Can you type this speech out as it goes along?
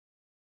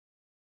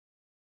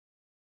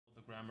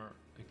grammar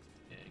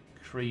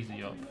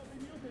crazy up.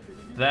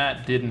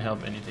 That didn't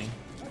help anything.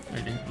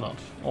 Really, not.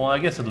 Oh, I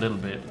guess a little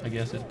bit. I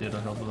guess it did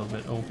help a little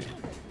bit. Okay.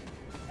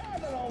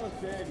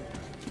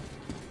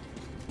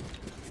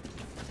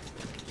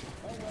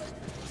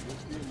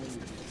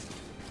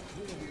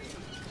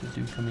 The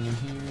dude coming in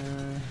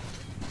here.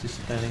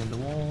 Just standing in the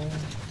wall.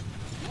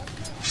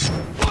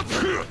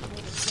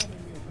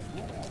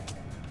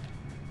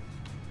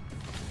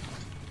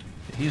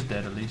 He's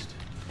dead at least.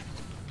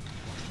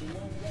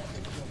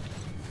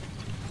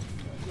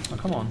 Oh,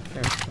 come on.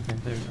 There. Okay,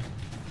 there you go.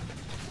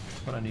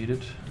 That's what I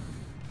needed.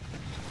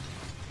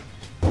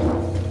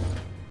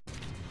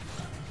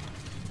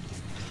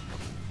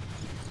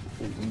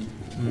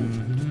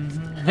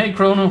 Hey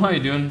Chrono, how you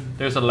doing?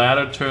 There's a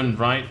ladder turned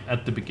right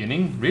at the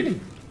beginning.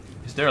 Really?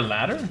 Is there a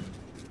ladder?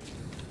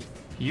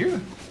 Here?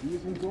 Is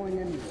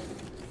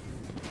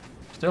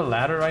there a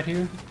ladder right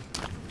here?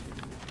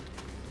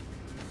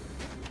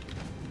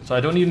 So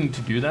I don't even need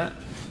to do that?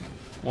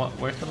 What?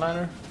 Where's the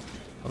ladder?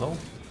 Hello?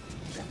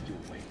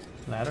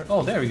 Ladder?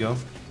 Oh, there we go.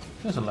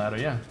 There's a ladder,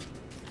 yeah.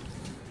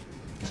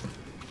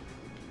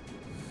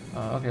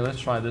 Okay, let's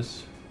try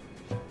this.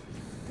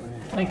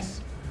 Thanks.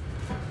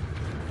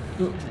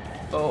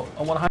 Oh,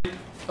 I want to hide.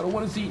 I don't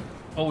want to see.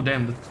 Oh,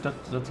 damn,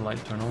 that's a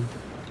light turn on.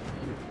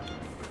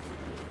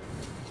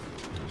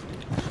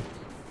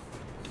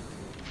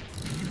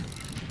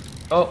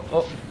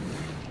 Oh.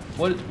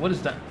 What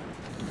is that?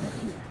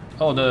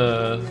 Oh,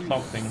 the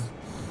clock thing.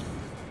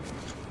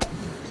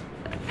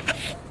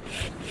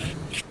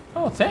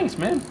 Oh, thanks,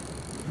 man.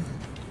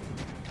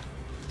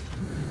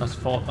 I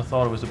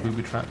thought it was a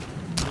booby trap.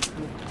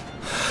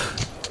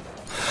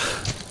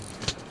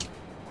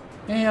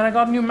 Hey, and I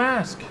got a new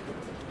mask.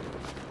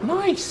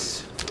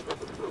 Nice.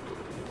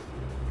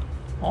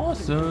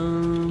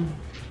 Awesome.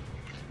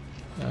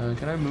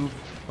 Can I move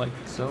like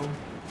so?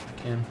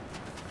 I can.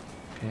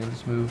 Okay,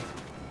 let's move.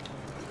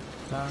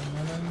 La, la,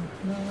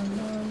 la, la,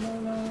 la,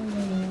 la.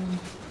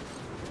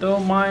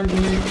 Don't mind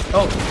me.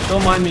 Oh,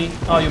 don't mind me.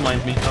 Oh, you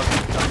mind me. Okay.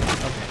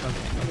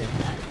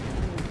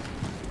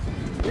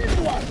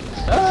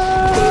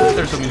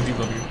 There's so many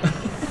people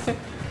here.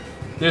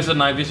 There's a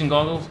night vision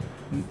goggles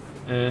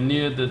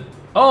near the.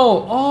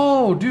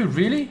 Oh, dude,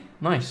 really?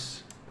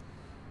 Nice.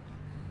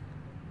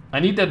 I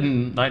need that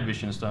in night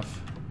vision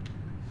stuff.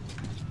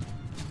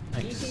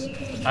 Nice.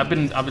 I've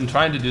been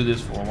trying to do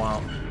this for a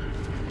while.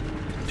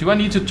 Do I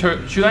need to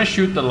turn? Should I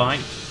shoot the light?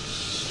 Or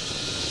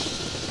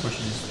should I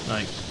just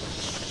like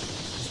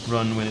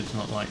run when it's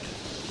not light?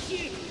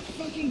 Shit!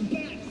 Fucking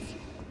bats!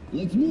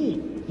 Let's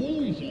move!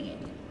 Follow each other!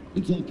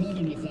 It's all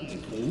covered with ice, so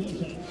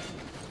watch out!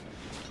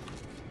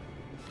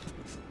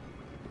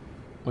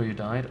 Oh, you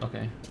died?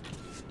 Okay.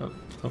 Oh,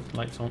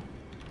 lights on.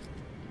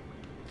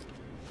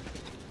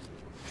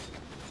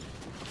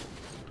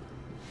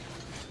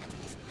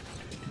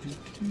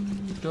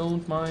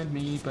 Don't mind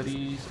me,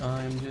 buddies.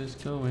 I'm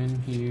just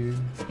going here.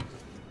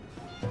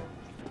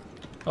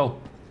 Oh,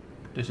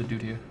 there's a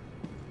dude here.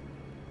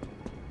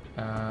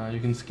 You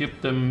can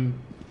skip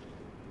them.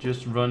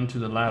 Just run to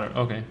the ladder.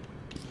 Okay.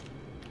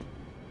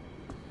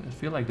 I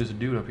feel like there's a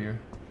dude up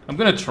here. I'm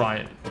gonna try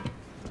it.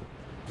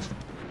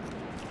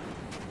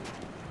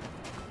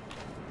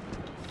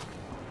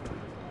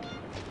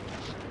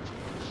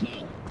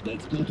 Now,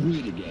 let's go through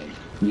it again.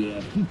 We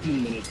have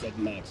 15 minutes at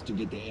max to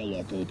get the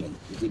airlock open.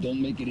 If we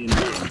don't make it in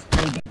time,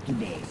 go back to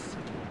base.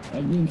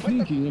 I've been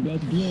thinking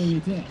about blowing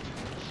it up.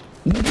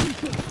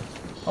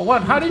 Oh,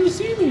 what? How did you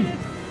see me?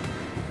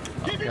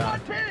 Give me my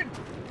pin!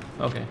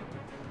 Okay.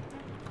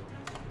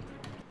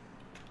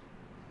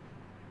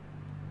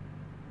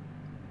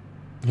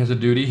 Here's a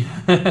duty.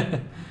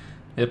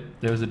 Yep,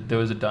 there was a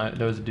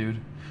dude.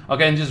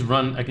 Okay, and just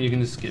run. You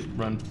can just skip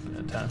run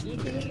task.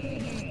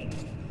 Okay.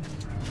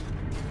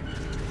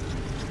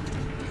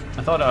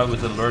 I thought I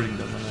was alerting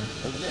them.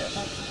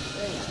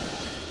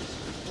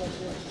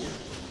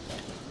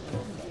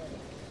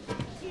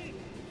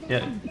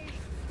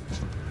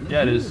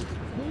 Yeah, it is.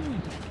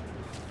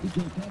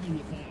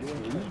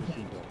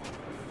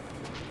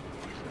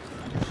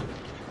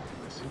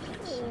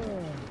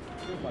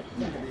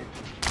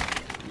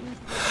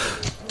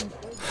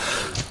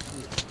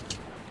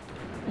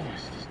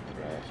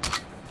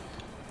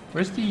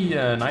 Where's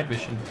the night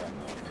vision?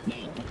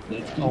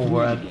 Oh,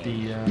 we're at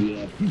the. We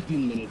have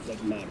 15 minutes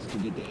at max to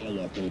get the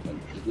airlock open.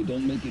 If we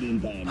don't make it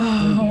in time.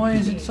 Oh, why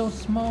is it so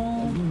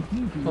small?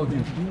 Oh,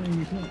 dude.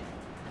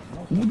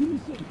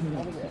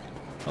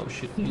 Oh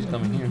shit, he's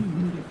coming here.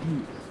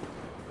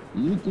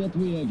 Look what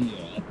we have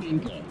here, a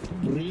thinker.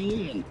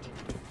 Brilliant.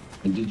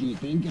 And did you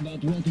think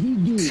about what we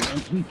do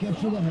once we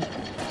capture the hub?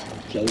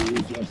 Shall we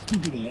use your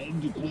stupid head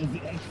to close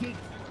the exit?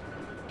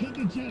 Cut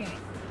the chatter.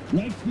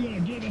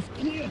 Reichsführer gave us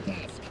clear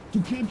task to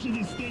capture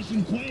this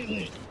station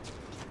quietly.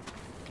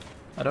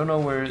 I don't know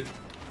where.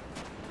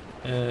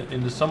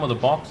 In some of the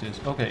boxes.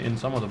 Okay, in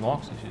some of the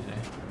boxes, you say.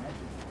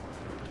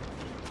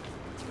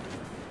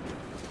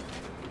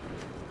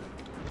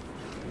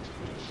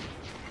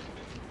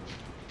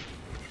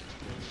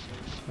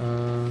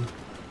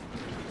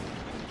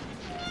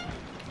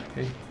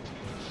 Okay.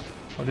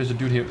 Oh, there's a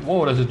dude here.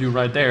 Whoa, there's a dude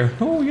right there.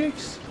 Oh,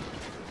 yikes.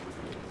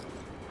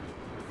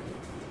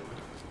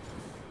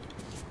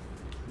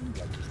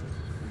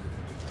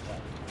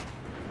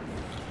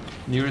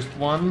 Nearest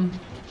one,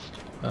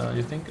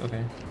 you think?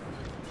 Okay.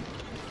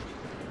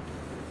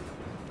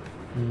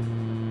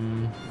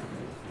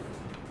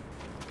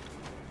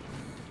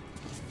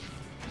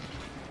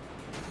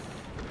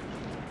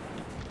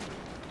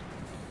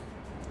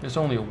 There's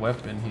only a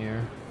weapon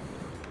here.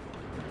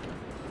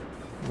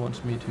 He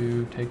wants me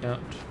to take out.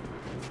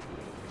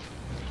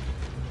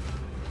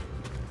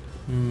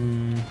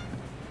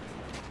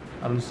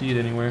 I don't see it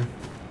anywhere.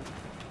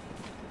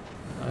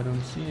 I don't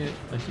see it.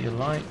 I see a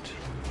light.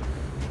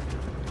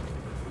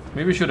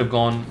 Maybe we should have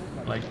gone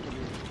like.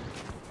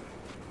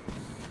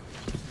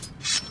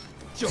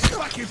 You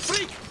fucking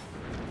freak!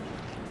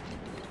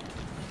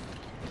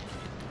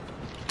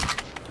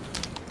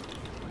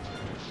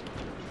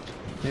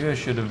 Maybe I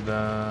should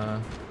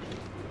have.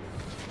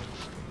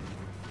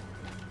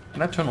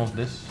 Can I turn off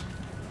this?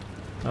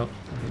 Nope.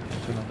 Okay,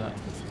 can't turn off that.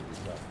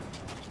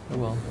 Oh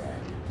well.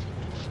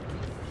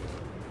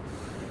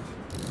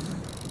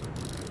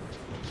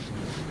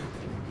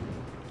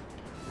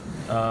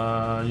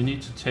 You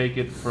need to take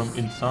it from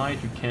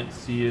inside. You can't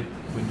see it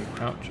when you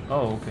crouch.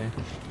 Oh, okay.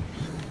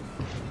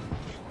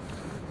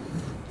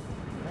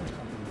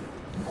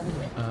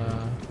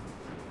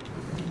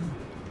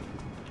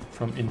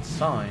 From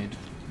inside.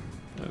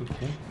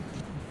 Okay.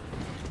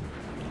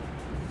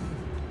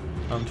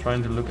 I'm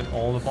trying to look at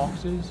all the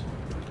boxes.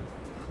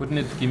 Wouldn't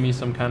it give me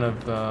some kind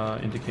of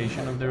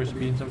indication of there's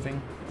been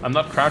something? I'm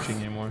not crouching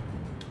anymore.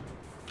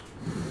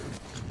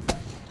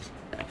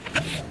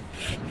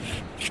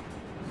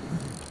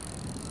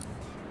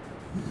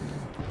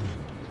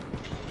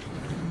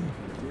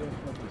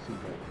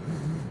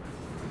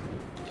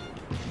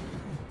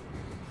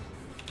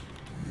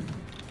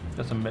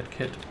 That's a med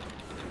kit.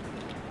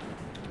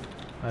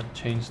 I've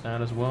changed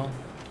that as well.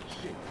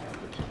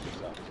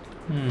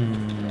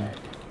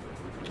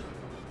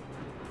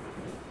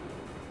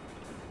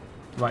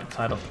 Right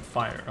side of the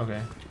fire,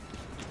 okay.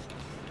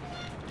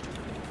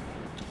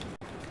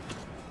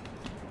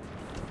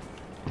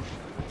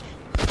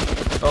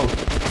 Oh,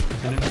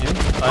 is it in here?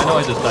 I know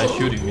it just died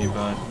shooting me,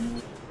 but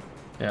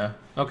yeah,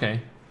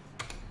 okay.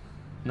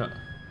 No.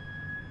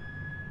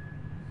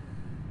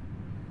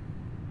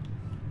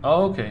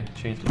 Oh, okay,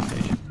 change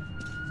location.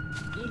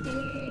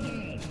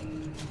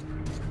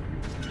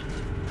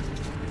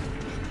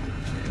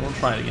 We'll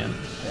try it again.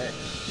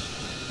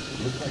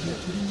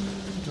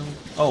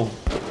 Oh.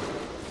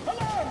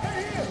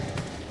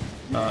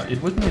 It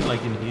wasn't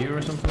like in here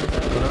or something like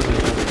that. Oh,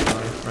 that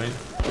was right?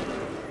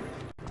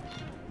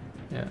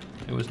 Yeah,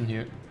 it wasn't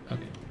here.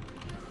 Okay.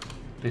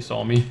 They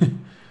saw me.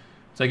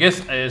 So I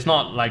guess it's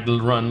not like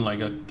run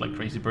like a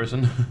crazy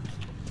person.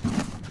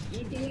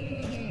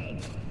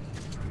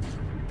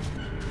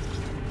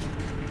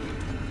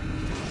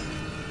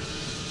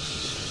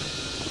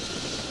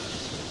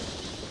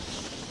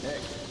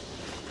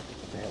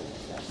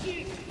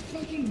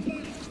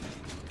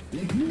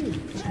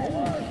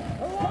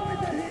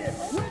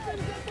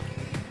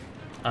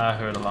 I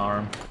heard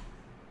alarm.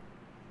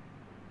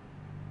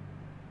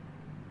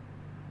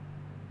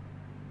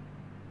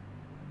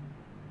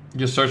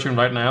 You're searching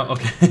right now?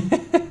 Okay.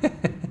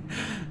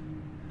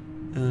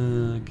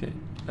 Okay,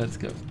 let's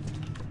go.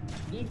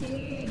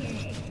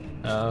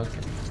 Okay.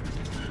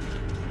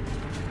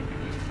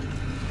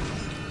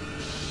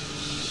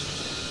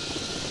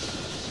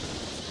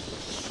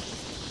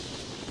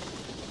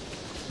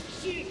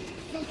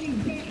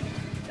 Attention!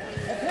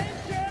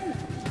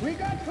 We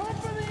got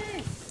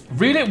company!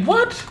 Really?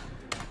 What?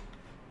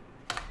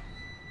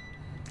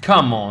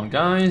 Come on,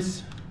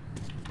 guys.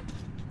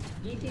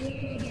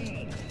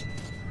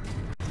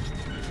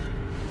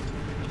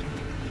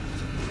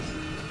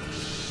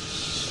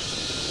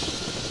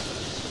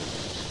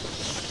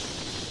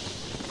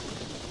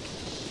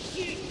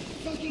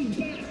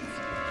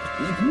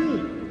 Let's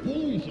move!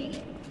 Follow each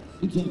other!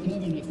 It's all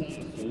covered with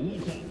ice, so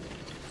watch out!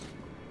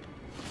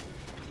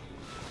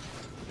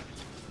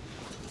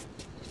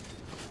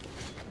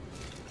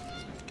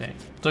 Okay,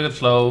 took it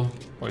slow,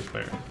 voice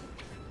clear.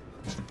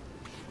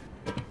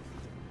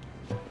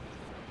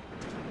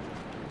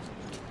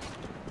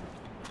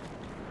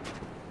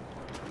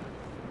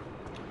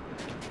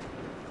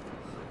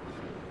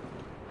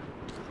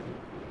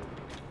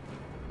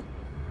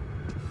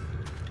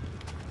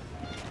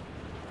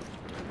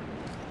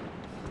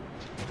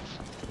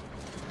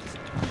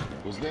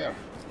 Who's there?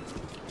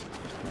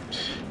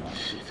 Oh,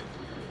 shit.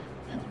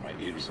 Man, my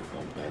ears have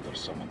gone bad or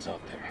someone's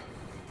out there.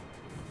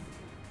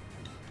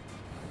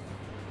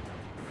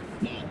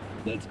 Now,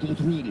 let's go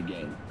through it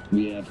again.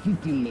 We have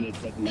 15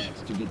 minutes at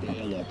max to get the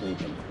airlock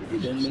open. If we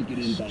don't make it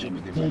in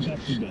time, pull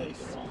back to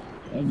base.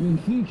 I've been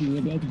thinking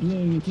about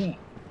blowing it up.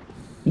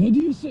 What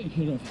do you say,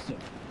 Herr Officer?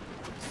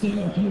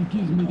 Stay up here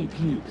gives me the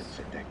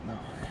clues.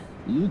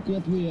 Look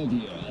what we have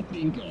here, a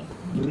thinker.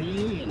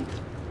 Brilliant!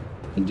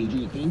 And did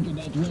you think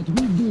about what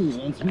we do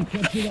once we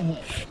capture the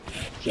hull?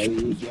 Shall we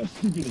use your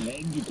stupid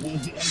head to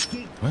close the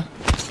exit? What?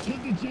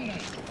 Take each other!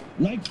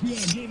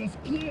 Reichsführer gave us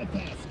clear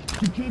pass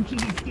to capture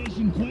the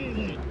station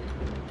quietly.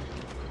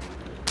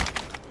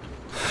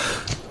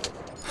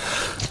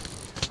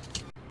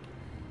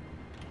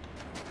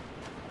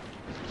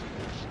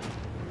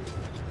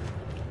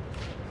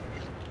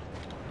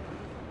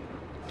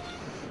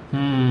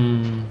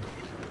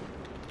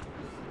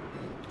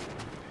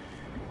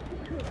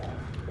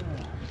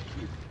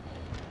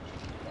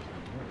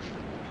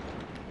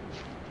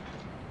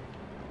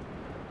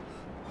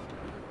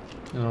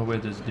 I don't know where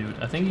this dude.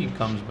 I think he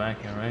comes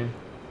back here, right?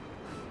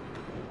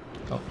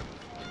 Oh.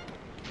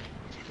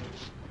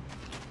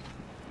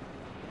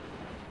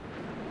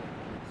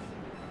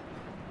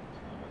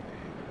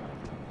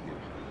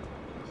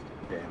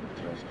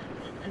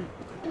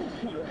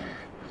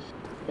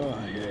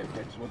 Oh yeah,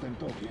 that's what I'm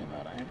talking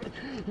about.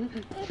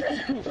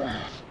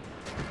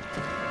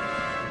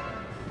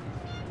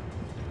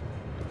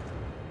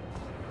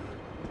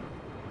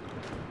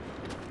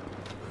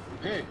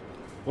 Hey,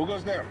 who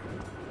goes there?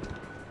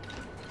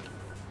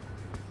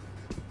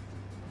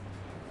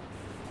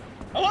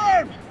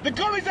 Alarm! The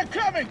gullies are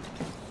coming!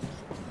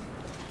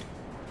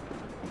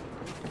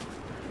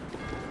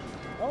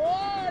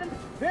 Alarm!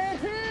 They're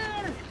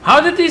here!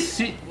 How did he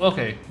see?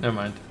 Okay, never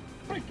mind.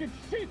 Freaking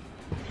shit!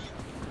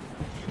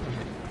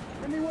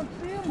 Anyone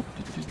see him?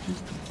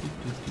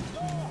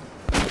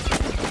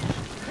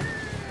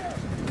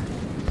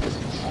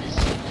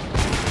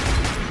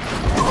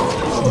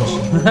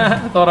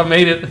 I thought I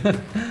made it.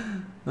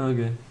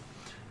 Okay.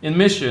 In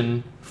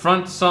mission,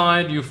 front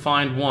side you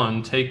find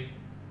one. Take.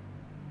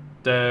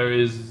 There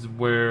is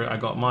where I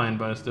got mine,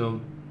 but I still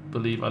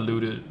believe I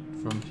looted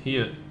from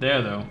here. There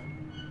though.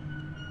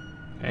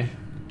 Okay.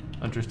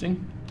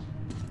 Interesting.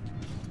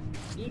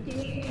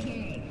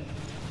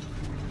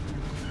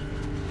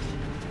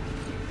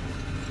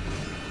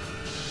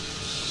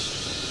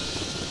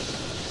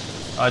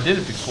 I did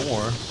it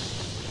before.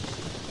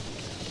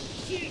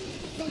 Shit!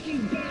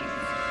 Fucking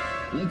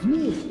bats! Let's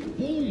move!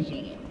 Follow each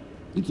other!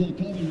 It's all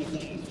covered with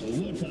ice, so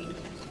wartime.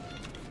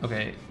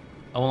 Okay.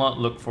 I will not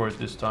look for it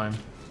this time.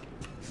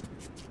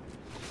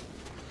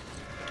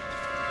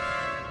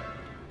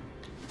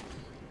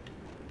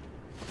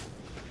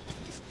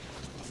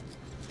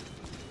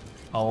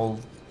 I'll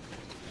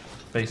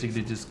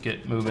basically just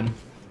get moving,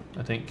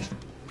 I think.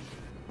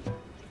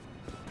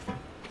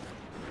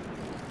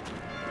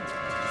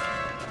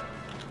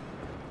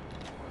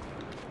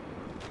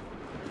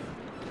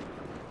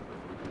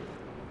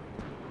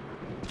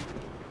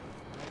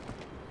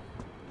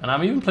 And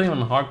I'm even playing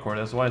on hardcore,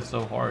 that's why it's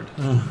so hard.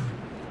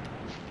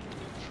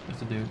 That's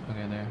the dude.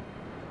 Okay, there.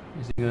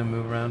 Is he gonna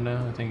move around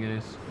now? I think it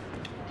is.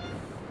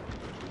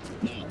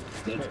 Now,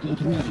 let's go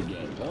through it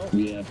again.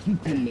 We have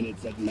 15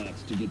 minutes at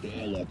max to get the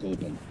airlock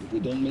open. If we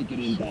don't make it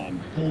in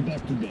time, call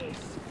back to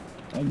base.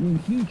 I've been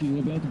thinking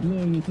about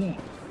blowing it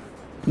up.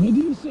 What do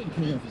you say,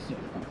 Head Officer?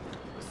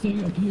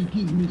 Stay up here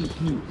gives me the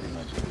clues.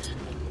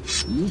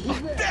 You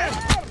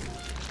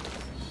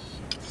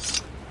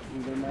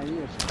Even my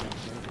ears.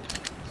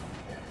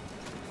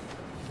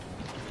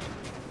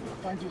 We'll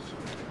find you soon.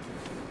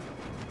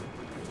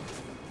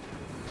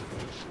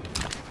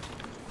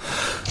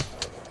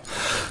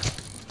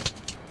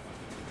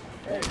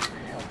 Hey,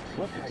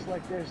 looks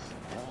like there's...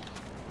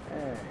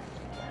 Hey.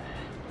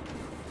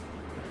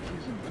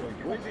 Isn't going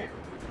with it.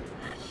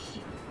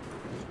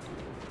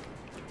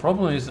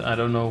 Problem is, I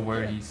don't know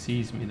where he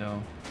sees me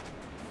though.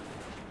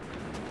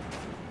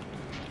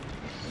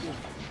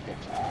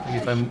 Like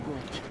if I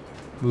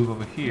move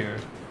over here.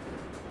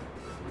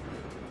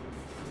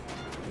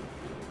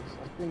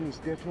 Something is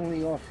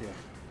definitely off here.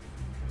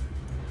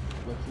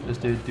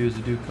 There's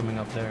a dude coming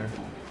up there.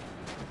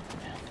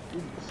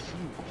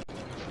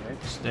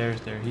 Stairs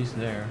there, he's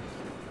there.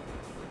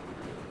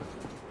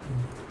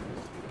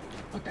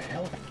 What the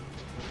hell?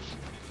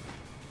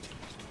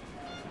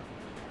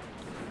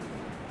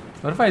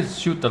 What if I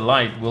shoot the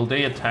light? Will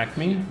they attack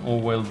me, or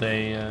will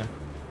they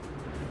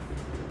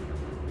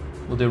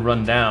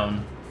run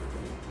down?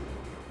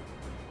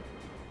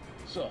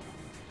 So,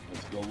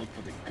 let's go look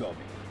for the gully.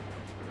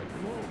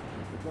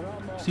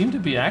 Seem to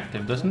be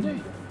active, doesn't they?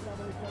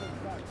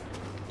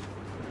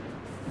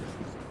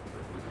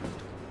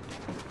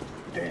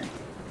 Damn,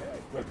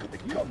 where could the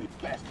gully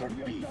bastard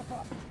be?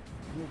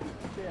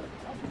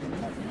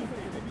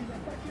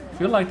 I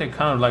feel like they're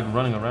kind of like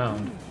running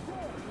around.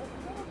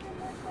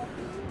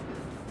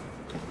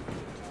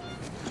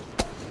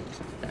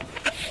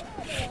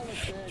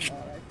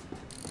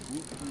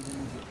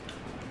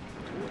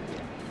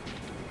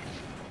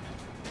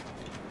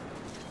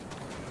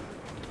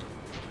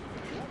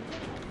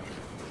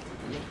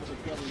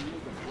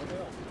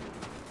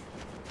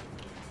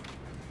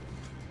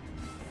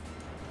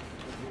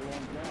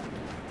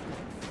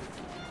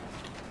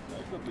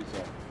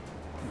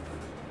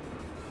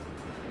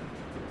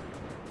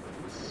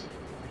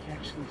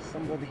 Actually,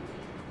 somebody...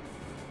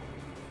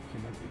 He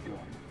might be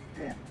going.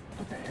 Damn,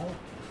 what the hell?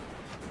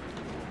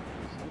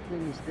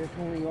 Something is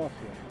definitely off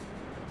here.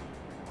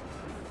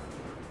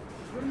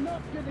 We're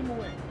not getting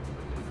away.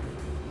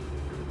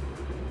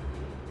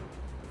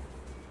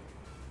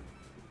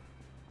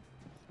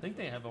 think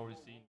they have already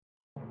seen.